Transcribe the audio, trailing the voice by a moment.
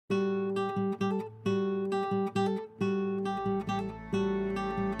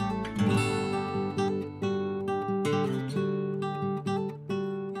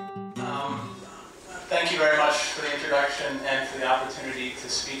Thank you very much for the introduction and for the opportunity to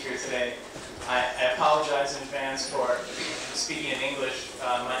speak here today. I apologize in advance for speaking in English.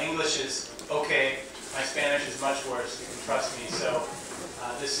 My English is okay. My Spanish is much worse, you can trust me. So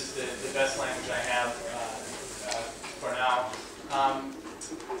this is the best language I have for now.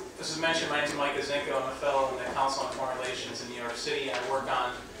 This was mentioned, my name is Micah Zenko. I'm a fellow in the Council on Foreign Relations in New York City. I work on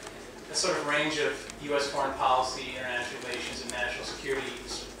a sort of range of U.S. foreign policy, international relations, and national security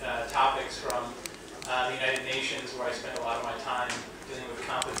topics from the United Nations, where I spend a lot of my time dealing with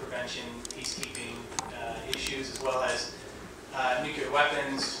conflict prevention, peacekeeping issues, as well as nuclear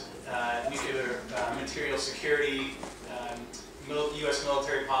weapons, nuclear material security, U.S.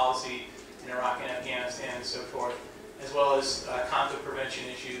 military policy in Iraq and Afghanistan, and so forth, as well as conflict prevention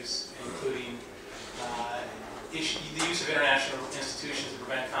issues, including the use of international institutions to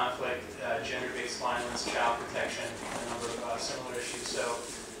prevent conflict, gender-based violence, child protection, and a number of similar issues. So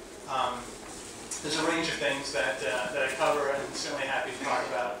there's a range of things that I cover, and I'm certainly happy to talk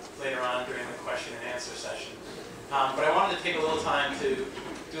about later on during the question and answer session. But I wanted to take a little time to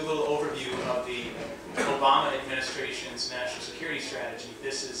do a little overview of the Obama administration's national security strategy.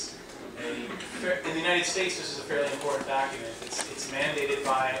 This is in the United States, this is a fairly important document. It's mandated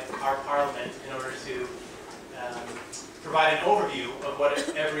by our parliament in order to provide an overview of what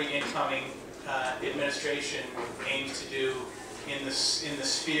every incoming administration aims to do in the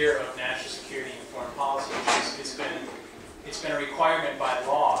sphere of national security and foreign policy. It's been a requirement by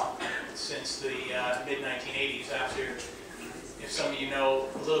law since the mid-1980s. After, if some of you know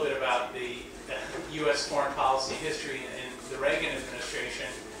a little bit about the U.S. foreign policy history in the Reagan administration,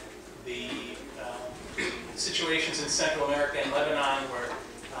 the situations in Central America and Lebanon were,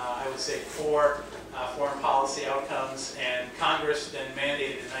 I would say, poor foreign policy outcomes, and Congress then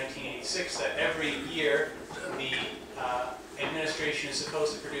mandated in 1986 that every year the administration is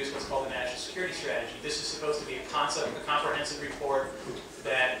supposed to produce what's called a national security strategy. This is supposed to be a comprehensive report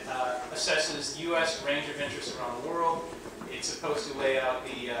that assesses the U.S. range of interests around the world. It's supposed to lay out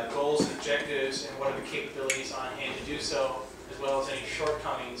the goals and objectives and what are the capabilities on hand to do so, as well as any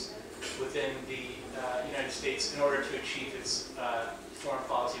shortcomings within the United States in order to achieve its foreign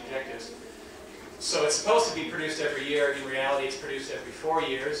policy objectives. So it's supposed to be produced every year. In reality, it's produced every 4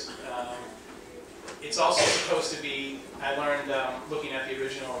 years. It's also supposed to be, I learned looking at the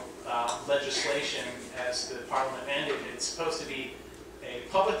original legislation as the Parliament mandated, it's supposed to be a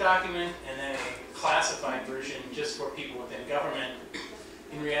public document and then a classified version just for people within government.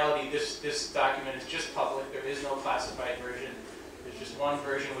 In reality, this document is just public. There is no classified version. There's just one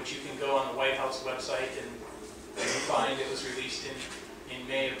version which you can go on the White House website and find. It was released in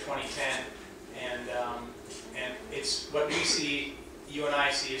May of 2010. And it's what we see, you and I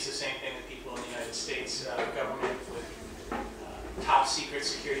see, is the same thing that people in the United States government with top secret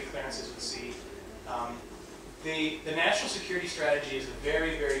security clearances would see. The national security strategy is a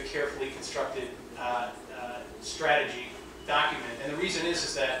very, very carefully constructed strategy document. And the reason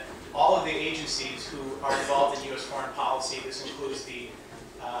is that all of the agencies who are involved in U.S. foreign policy, this includes the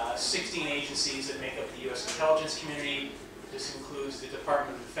 16 agencies that make up the U.S. intelligence community. This includes the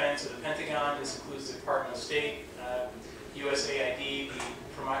Department of Defense or the Pentagon. This includes the Department of State, USAID, the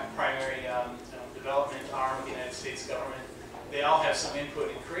primary development arm of the United States government. They all have some input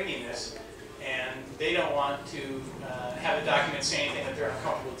in creating this, and they don't want to have a document say anything that they're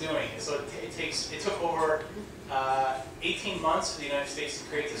uncomfortable doing. So it took over 18 months for the United States to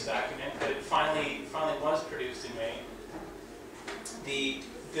create this document, but it finally was produced in May. The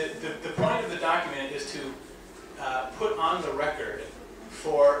point of the document is to put on the record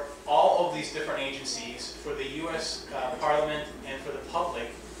for all of these different agencies, for the U.S. Parliament and for the public,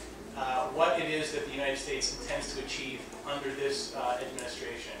 what it is that the United States intends to achieve under this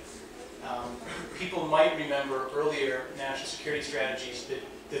administration. People might remember earlier national security strategies,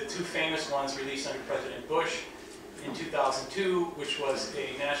 the two famous ones released under President Bush in 2002, which was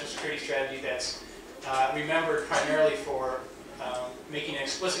a national security strategy that's remembered primarily for making an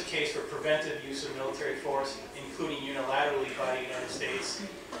explicit case for preventive use of military force, including unilaterally by the United States.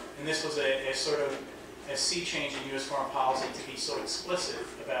 And this was a sort of a sea change in U.S. foreign policy to be so explicit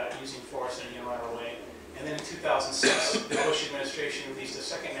about using force in a unilateral way. And then in 2006, the Bush administration released a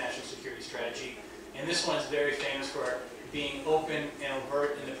second national security strategy. And this one is very famous for being open and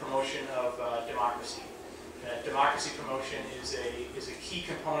overt in the promotion of democracy. Democracy promotion is a key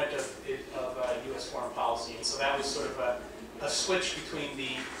component of U.S. foreign policy. And so that was sort of a switch between the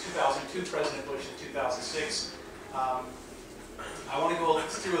 2002 President Bush and 2006. I want to go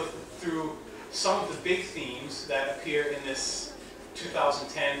through some of the big themes that appear in this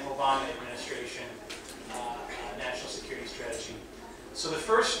 2010 Obama administration national security strategy. So the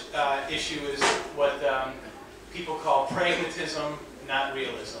first issue is what people call pragmatism, not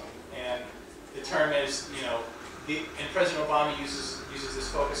realism. And the term is, and President Obama uses this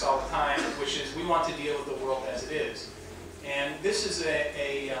focus all the time, which is we want to deal with the world as it is. And this is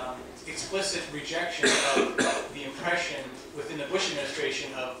a explicit rejection of the impression within the Bush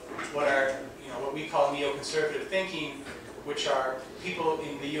administration of what are, what we call neoconservative thinking, which are people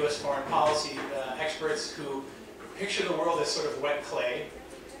in the U.S. foreign policy experts who picture the world as sort of wet clay,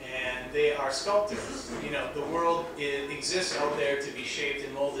 and they are sculptors. The world exists out there to be shaped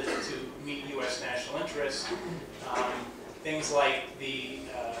and molded to meet U.S. national interests. Things like the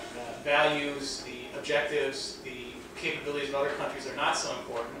values, the objectives, the capabilities of other countries are not so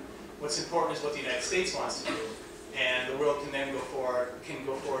important. What's important is what the United States wants to do, and the world can then go forward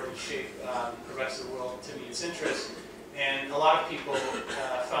and shape the rest of the world to meet its interests. And a lot of people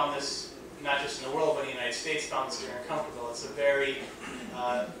found this, not just in the world, but in the United States, found this very uncomfortable. It's a very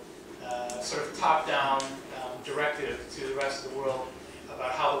sort of top-down directive to the rest of the world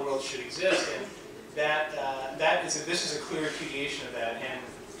about how the world should exist, and this is a clear repudiation of that. And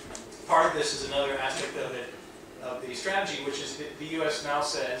part of this is another aspect of it, of the strategy, which is that the U.S. now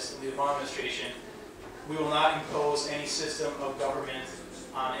says, in the Obama administration, we will not impose any system of government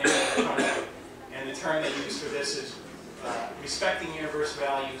on any other country. And the term they use for this is respecting universal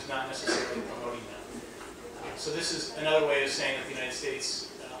values, not necessarily promoting them. So this is another way of saying that the United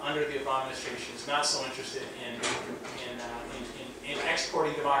States, under the Obama administration, is not so interested in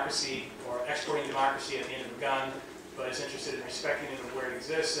exporting democracy, or exporting democracy at the end of the gun, but is interested in respecting it and where it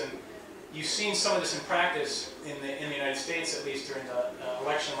exists. And you've seen some of this in practice in the United States, at least during the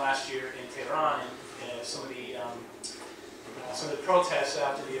election last year in Tehran, and some of the protests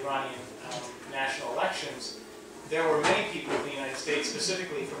after the Iranian national elections. There were many people in the United States,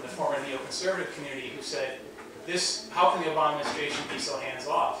 specifically from the former neoconservative community, who said, how can the Obama administration be so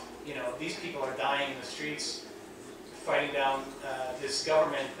hands-off? These people are dying in the streets, fighting down this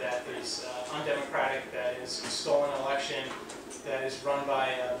government that is undemocratic, that is stolen an election, that is run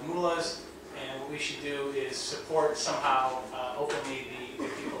by mullahs, and what we should do is support somehow openly the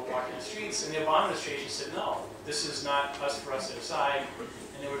people walking the streets. And the Obama administration said, no, this is not us for us to decide.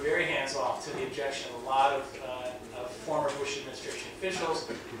 And they were very hands-off, to the objection of a lot of former Bush administration officials.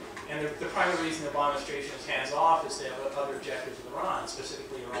 And the primary reason the Obama administration is hands-off is they have other objectives with Iran,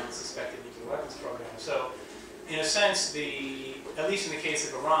 specifically Iran's suspected nuclear weapons program. So, in a sense, at least in the case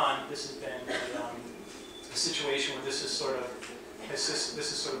of Iran, this has been a situation where this is sort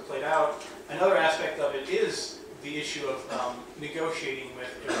of played out. Another aspect of it is the issue of negotiating with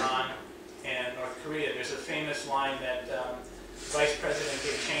Iran and North Korea. There's a famous line that Vice President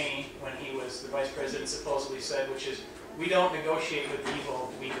Dick Cheney, when he was the Vice President, supposedly said, which is, "We don't negotiate with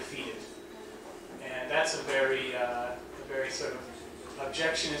evil, we defeat it." And that's a very sort of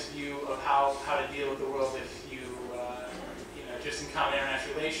objectionist view of how to deal with the world if you, just encounter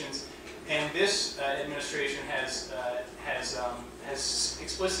international relations. And this administration has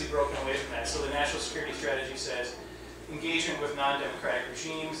explicitly broken away from that. So the national security strategy says engagement with non-democratic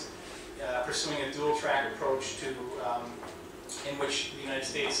regimes, pursuing a dual-track approach to in which the United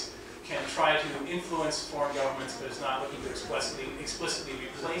States can try to influence foreign governments, but is not looking to explicitly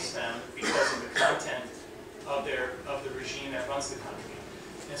replace them because of the content of the regime that runs the country.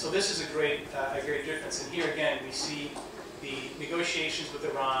 And so this is a great difference. And here again, we see the negotiations with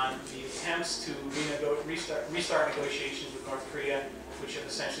Iran, the attempts to restart negotiations with North Korea, which have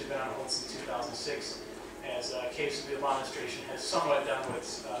essentially been on hold since 2006, as case of the Obama administration has somewhat done what it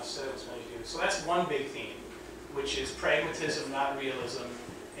said it was going to do. So that's one big theme, which is pragmatism, not realism,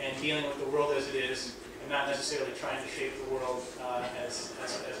 and dealing with the world as it is, and not necessarily trying to shape the world as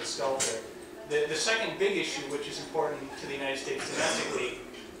a sculptor. The second big issue, which is important to the United States domestically,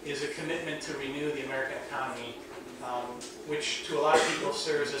 is a commitment to renew the American economy, which to a lot of people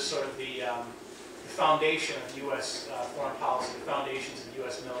serves as sort of the foundation of U.S. Foreign policy, the foundations of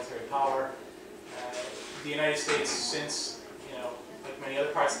U.S. military power. The United States, since, like many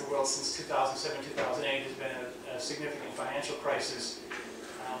other parts of the world, since 2007, 2008, has been in a significant financial crisis.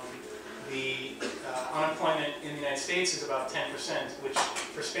 The unemployment in the United States is about 10%, which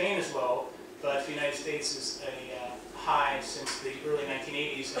for Spain is low, but for the United States is a high since the early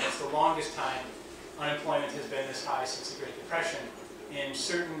 1980s, and it's the longest time unemployment has been this high since the Great Depression. In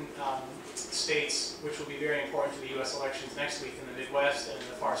certain states, which will be very important to the U.S. elections next week, in the Midwest and in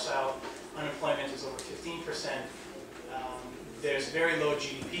the far South, unemployment is over 15%. There's very low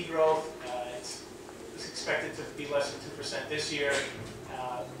GDP growth. It's expected to be less than 2% this year.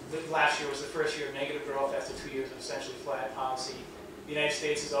 Last year was the first year of negative growth after 2 years of essentially flat policy. The United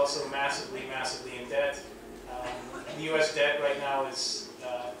States is also massively, massively in debt. The U.S. debt right now is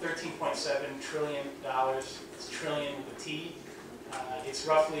 $13.7 trillion. It's trillion with a T. It's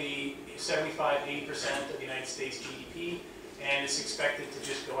roughly 75–80% of the United States GDP, and it's expected to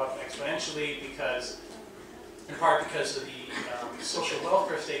just go up exponentially because, in part because of the social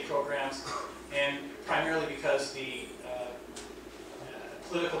welfare state programs, and primarily because the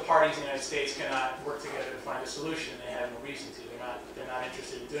political parties in the United States cannot work together to find a solution. They have no reason to. They're not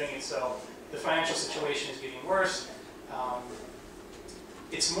interested in doing it. So the financial situation is getting worse.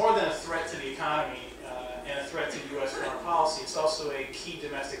 It's more than a threat to the economy and a threat to U.S. foreign policy. It's also a key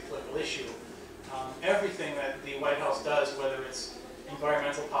domestic political issue. Everything that the White House does, whether it's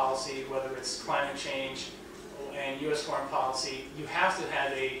environmental policy, whether it's climate change, and U.S. foreign policy, you have to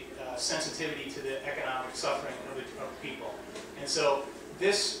have a sensitivity to the economic suffering of people. And so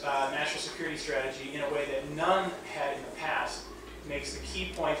this national security strategy, in a way that none had in the past, makes the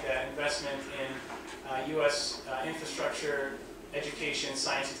key point that investment in U.S. Infrastructure, education,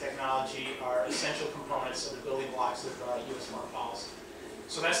 science, and technology are essential components of the building blocks of U.S. foreign policy.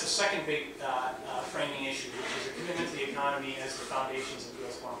 So that's the second big framing issue, which is a commitment to the economy as the foundations of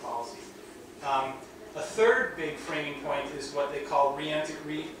U.S. foreign policy. A third big framing point is what they call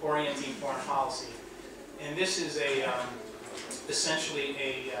reorienting foreign policy. And this is essentially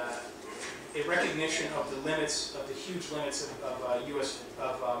a recognition of the limits, of the huge limits of U.S.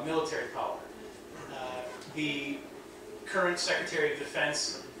 military power. The current Secretary of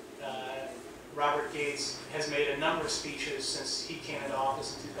Defense, Robert Gates, has made a number of speeches since he came into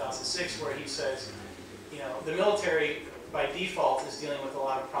office in 2006 where he says, you know, the military by default is dealing with a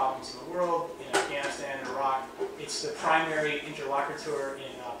lot of problems in the world, in Afghanistan and Iraq. It's the primary interlocutor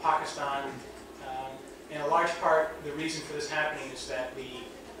in Pakistan. In a large part, the reason for this happening is that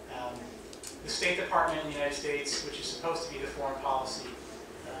the State Department in the United States, which is supposed to be the foreign policy,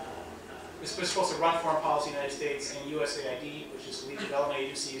 is supposed to run foreign policy in the United States, and USAID, which is the lead development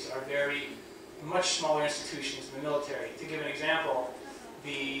agencies, are much smaller institutions in the military. To give an example,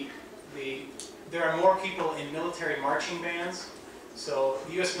 there are more people in military marching bands. So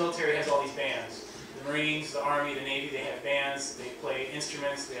the U.S. military has all these bands. The Marines, the Army, the Navy, they have bands, they play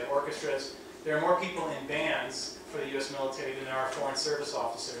instruments, they have orchestras. There are more people in bands for the U.S. military than there are foreign service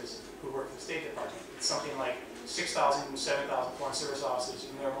officers who work for the State Department. It's something like 6,000 to 7,000 foreign service officers,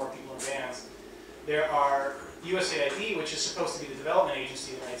 and there are more people in bands. There are USAID, which is supposed to be the development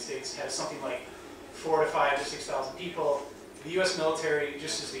agency of the United States, has something like 4,000 to 5,000 to 6,000 people. The U.S. military,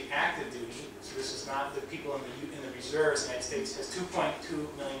 just as the active duty, so this is not the people in the reserves in the United States, has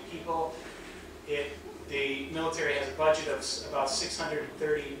 2.2 million people. The military has a budget of about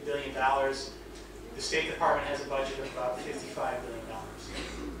 $630 billion. The State Department has a budget of about $55 billion.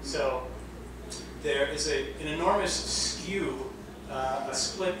 So there is an enormous skew, a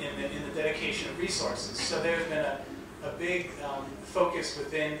split in the dedication of resources. So there's been a big focus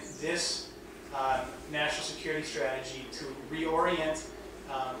within this national security strategy to reorient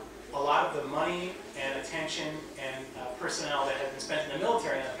a lot of the money and attention and personnel that have been spent in the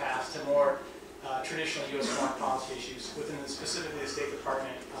military in the past to more traditional U.S. foreign policy issues within specifically the State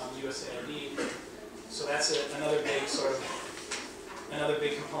Department, USAID. So that's another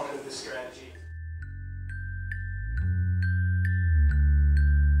big component of this strategy.